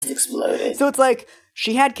exploded. So it's like,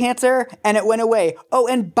 she had cancer and it went away. Oh,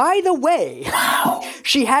 and by the way,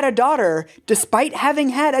 she had a daughter despite having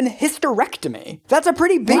had an hysterectomy. That's a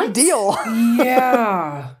pretty big deal.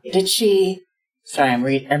 Yeah. Did she... Sorry, I'm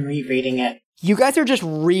rereading it. You guys are just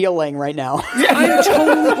reeling right now. I'm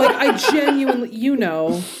totally, I genuinely,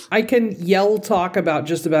 I can talk about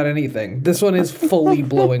just about anything. This one is fully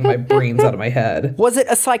blowing my brains out of my head. Was it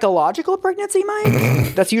a psychological pregnancy,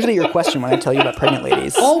 Mike? That's usually your question when I tell you about pregnant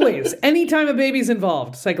ladies. Always. Anytime a baby's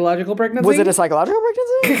involved. Psychological pregnancy? Was it a psychological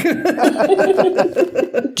pregnancy?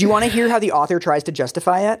 Do you want to hear how the author tries to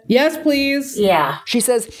justify it? Yes, please. Yeah. She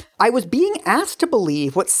says, I was being asked to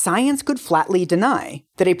believe what science could flatly deny,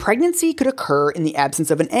 that a pregnancy could occur in the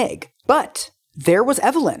absence of an egg. But there was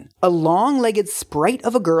Evelyn, a long-legged sprite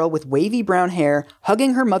of a girl with wavy brown hair,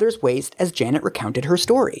 hugging her mother's waist as Janet recounted her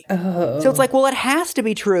story. Oh. So it's like, well, it has to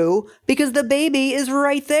be true because the baby is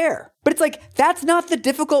right there. But it's like, that's not the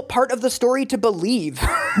difficult part of the story to believe.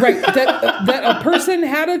 Right, that a person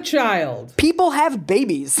had a child. People have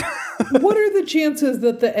babies. What are the chances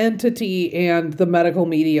that the entity and the medical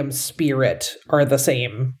medium spirit are the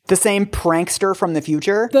same? The same prankster from the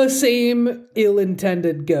future? The same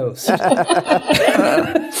ill-intended ghost. So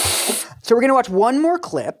we're going to watch one more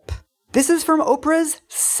clip. This is from Oprah's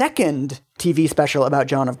second TV special about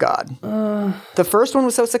John of God. The first one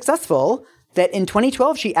was so successful that in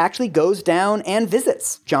 2012, she actually goes down and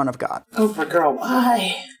visits John of God. Oprah girl,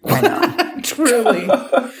 why? I know.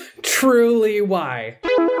 Truly why?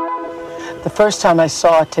 The first time I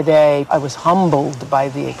saw it today, I was humbled by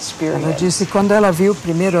the experience. Ela disse quando ela viu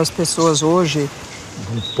primeiro as pessoas hoje,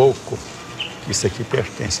 pouco que isso aqui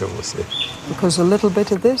pertence a você. Because a little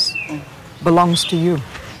bit of this belongs to you.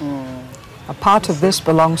 A part of this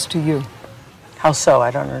belongs to you. How so?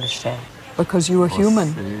 I don't understand. Because you are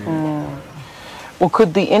human. Well,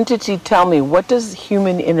 could the entity tell me, what does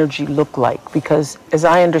human energy look like? Because as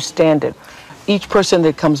I understand it, each person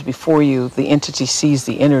that comes before you, the entity sees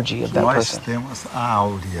the energy of that Nós person. temos a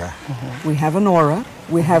áurea. We have an aura.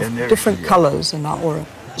 We have different colors in our aura.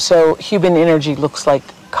 So human energy looks like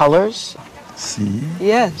colors? Sim.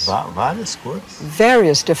 Yes. Várias cores.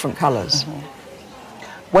 Various different colors.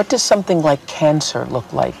 What does something like cancer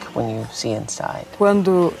look like when you see inside?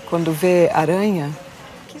 Quando vê aranha,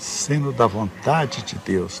 Sendo da vontade de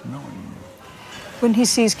Deus, não. when he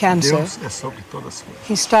sees cancer, Deus é sobre todas as coisas.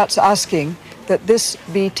 he starts asking that this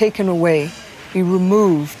be taken away, be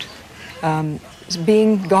removed, as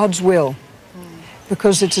being God's will.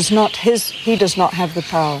 Because it is not he does not have the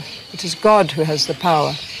power. It is God who has the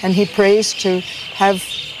power. And he prays to have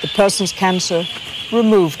the person's cancer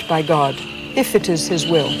removed by God, if it is his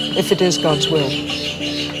will, if it is God's will.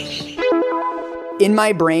 In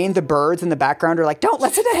my brain, the birds in the background are like, don't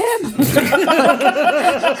listen to him.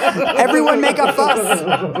 Everyone make a fuss.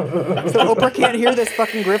 So Oprah can't hear this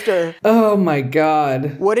fucking grifter. Oh my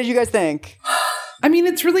God. What did you guys think? I mean,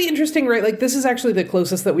 it's really interesting, right? Like, this is actually the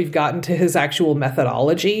closest that we've gotten to his actual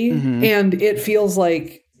methodology. And it feels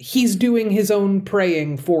like he's doing his own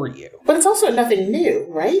praying for you. But it's also nothing new,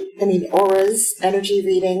 right? I mean, auras, energy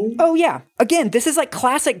reading. Oh, yeah. Again, this is like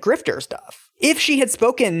classic grifter stuff. If she had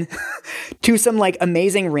spoken to some like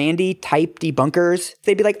amazing Randy type debunkers,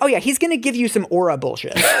 they'd be like, oh yeah, he's going to give you some aura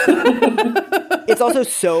bullshit. It's also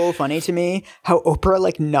so funny to me how Oprah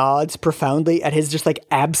like nods profoundly at his just like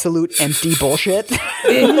absolute empty bullshit.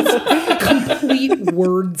 It's complete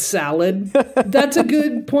word salad. That's a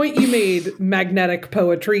good point you made, magnetic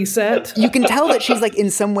poetry set. You can tell that she's like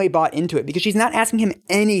in some way bought into it because she's not asking him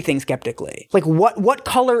anything skeptically. Like what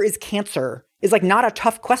color is cancer? Is like not a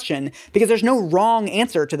tough question because there's no wrong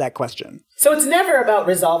answer to that question. So it's never about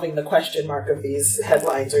resolving the question mark of these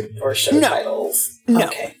headlines or show titles. No.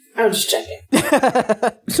 Okay. I'm just checking.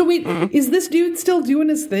 So wait, is this dude still doing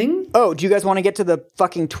his thing? Oh, do you guys want to get to the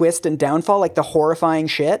fucking twist and downfall, like the horrifying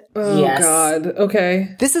shit? Oh, Yes. God.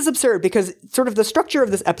 Okay. This is absurd because sort of the structure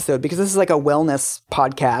of this episode, because this is like a wellness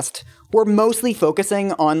podcast, we're mostly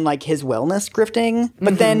focusing on like his wellness grifting.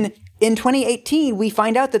 But then in 2018, we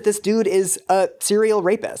find out that this dude is a serial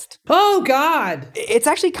rapist. Oh, God. It's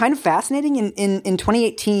actually kind of fascinating. In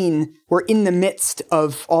 2018, we're in the midst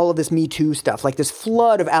of all of this Me Too stuff. Like this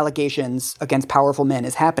flood of allegations against powerful men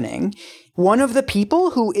is happening. One of the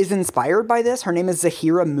people who is inspired by this, her name is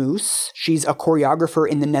Zahira Moose. She's a choreographer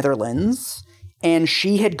in the Netherlands. And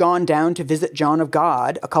she had gone down to visit John of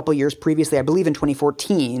God a couple years previously, I believe in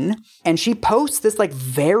 2014. And she posts this like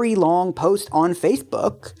very long post on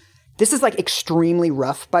Facebook. This is like extremely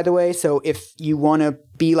rough, by the way. So if you want to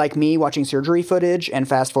be like me watching surgery footage and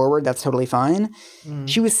fast forward, that's totally fine.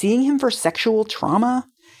 She was seeing him for sexual trauma.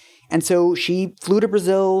 And so she flew to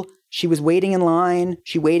Brazil. She was waiting in line.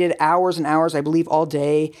 She waited hours and hours, I believe, all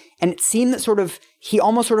day. And it seemed that he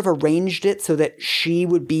almost sort of arranged it so that she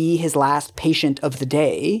would be his last patient of the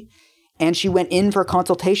day. And she went in for a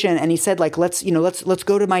consultation, and he said, like, let's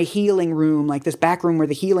go to my healing room, like this back room where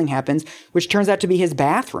the healing happens, which turns out to be his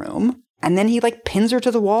bathroom. And then he like pins her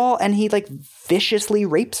to the wall and he like viciously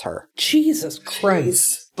rapes her. Jesus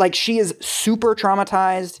Christ. Like, she is super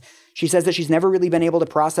traumatized. She says that she's never really been able to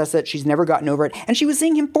process it. She's never gotten over it. And she was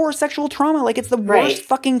seeing him for sexual trauma. Like, it's the worst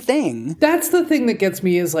fucking thing. That's the thing that gets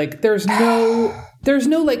me is like, there's no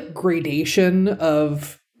like gradation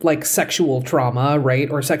of like sexual trauma, right?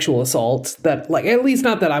 Or sexual assault that, like, at least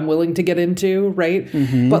not that I'm willing to get into, right?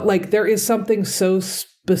 Mm-hmm. But like, there is something so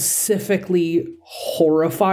specifically horrifying